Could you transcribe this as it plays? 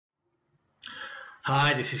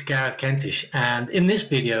Hi, this is Gareth Kentish, and in this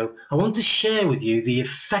video I want to share with you the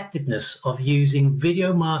effectiveness of using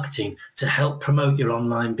video marketing to help promote your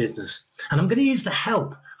online business. And I'm going to use the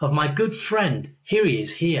help of my good friend. Here he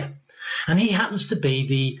is here, and he happens to be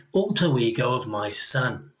the alter ego of my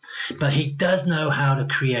son, but he does know how to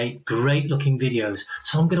create great looking videos.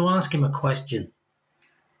 So I'm going to ask him a question.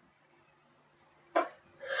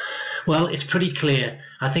 Well, it's pretty clear.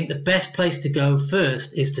 I think the best place to go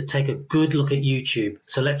first is to take a good look at YouTube.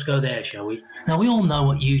 So let's go there, shall we? Now, we all know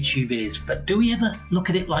what YouTube is, but do we ever look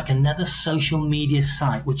at it like another social media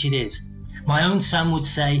site, which it is? My own son would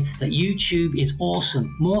say that YouTube is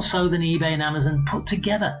awesome, more so than eBay and Amazon put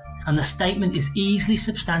together. And the statement is easily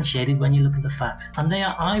substantiated when you look at the facts, and they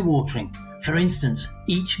are eye-watering. For instance,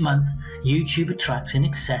 each month, YouTube attracts in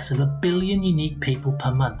excess of 1 billion unique people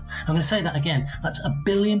per month. I'm going to say that again. That's 1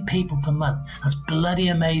 billion people per month. That's bloody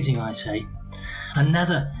amazing, I say.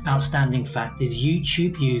 Another outstanding fact is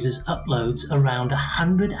YouTube users uploads around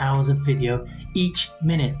 100 hours of video each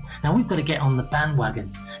minute. Now, we've got to get on the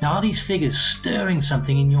bandwagon. Now, are these figures stirring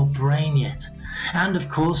something in your brain yet? And of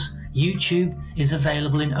course, YouTube is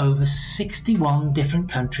available in over 61 different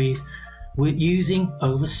countries. We're using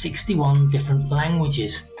over 61 different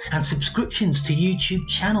languages, and subscriptions to YouTube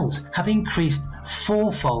channels have increased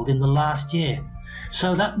fourfold in the last year.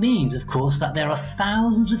 So that means, of course, that there are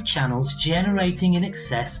thousands of channels generating in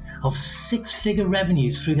excess of 6-figure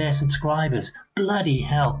revenues through their subscribers. Bloody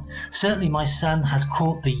hell. Certainly my son has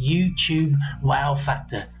caught the YouTube wow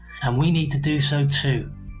factor, and we need to do so too.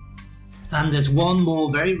 And there's one more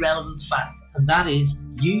very relevant fact, and that is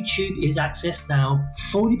YouTube is accessed now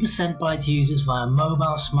 40% by its users via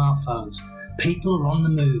mobile smartphones. People are on the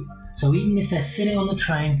move, so even if they're sitting on the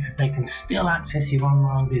train, they can still access your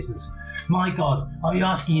online business. My God, are you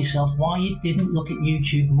asking yourself why you didn't look at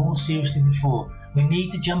YouTube more seriously before? We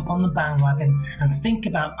need to jump on the bandwagon and think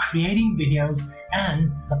about creating videos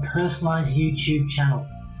and a personalized YouTube channel.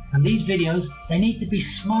 And these videos, they need to be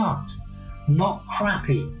smart, not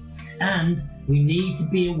crappy. And we need to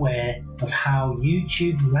be aware of how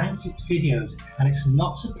YouTube ranks its videos, and it's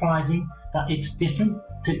not surprising that it's different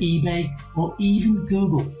to eBay or even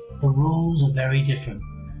Google. The rules are very different.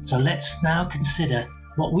 So let's now consider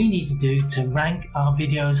what we need to do to rank our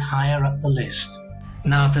videos higher up the list.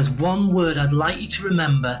 Now, if there's one word I'd like you to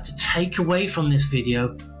remember to take away from this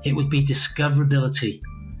video, it would be discoverability,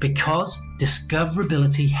 because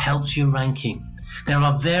discoverability helps your ranking. There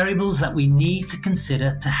are variables that we need to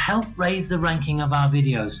consider to help raise the ranking of our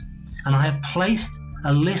videos, and I have placed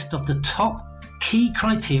a list of the top key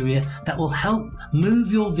criteria that will help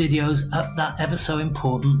move your videos up that ever so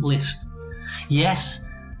important list. Yes,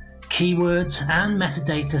 keywords and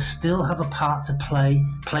metadata still have a part to play,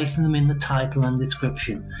 placing them in the title and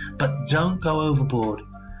description, but don't go overboard.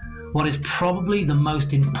 What is probably the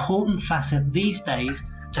most important facet these days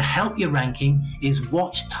to help your ranking is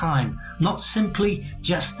watch time, not simply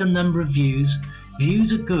just the number of views.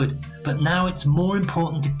 Views are good, but now it's more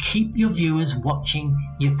important to keep your viewers watching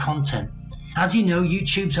your content. As you know,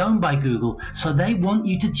 YouTube's owned by Google, so they want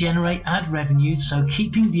you to generate ad revenues, so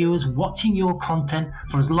keeping viewers watching your content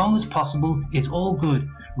for as long as possible is all good,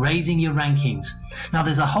 raising your rankings. Now,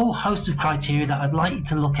 there's a whole host of criteria that I'd like you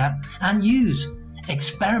to look at and use.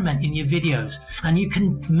 Experiment in your videos, and you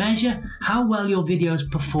can measure how well your videos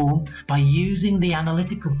perform by using the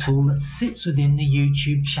analytical tool that sits within the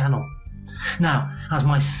YouTube channel. Now, as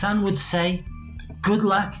my son would say, good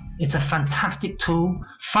luck. It's a fantastic tool,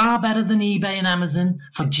 far better than eBay and Amazon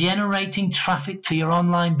for generating traffic to your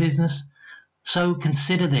online business. So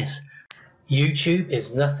consider this. YouTube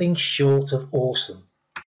is nothing short of awesome.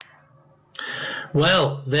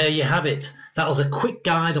 Well, there you have it. That was a quick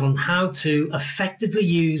guide on how to effectively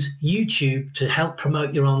use YouTube to help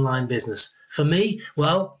promote your online business. For me,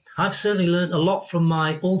 well, I've certainly learned a lot from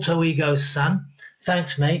my alto ego son.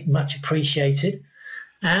 Thanks, mate, much appreciated.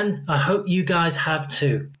 And I hope you guys have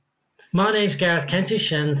too. My name's Gareth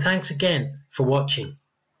Kentish, and thanks again for watching.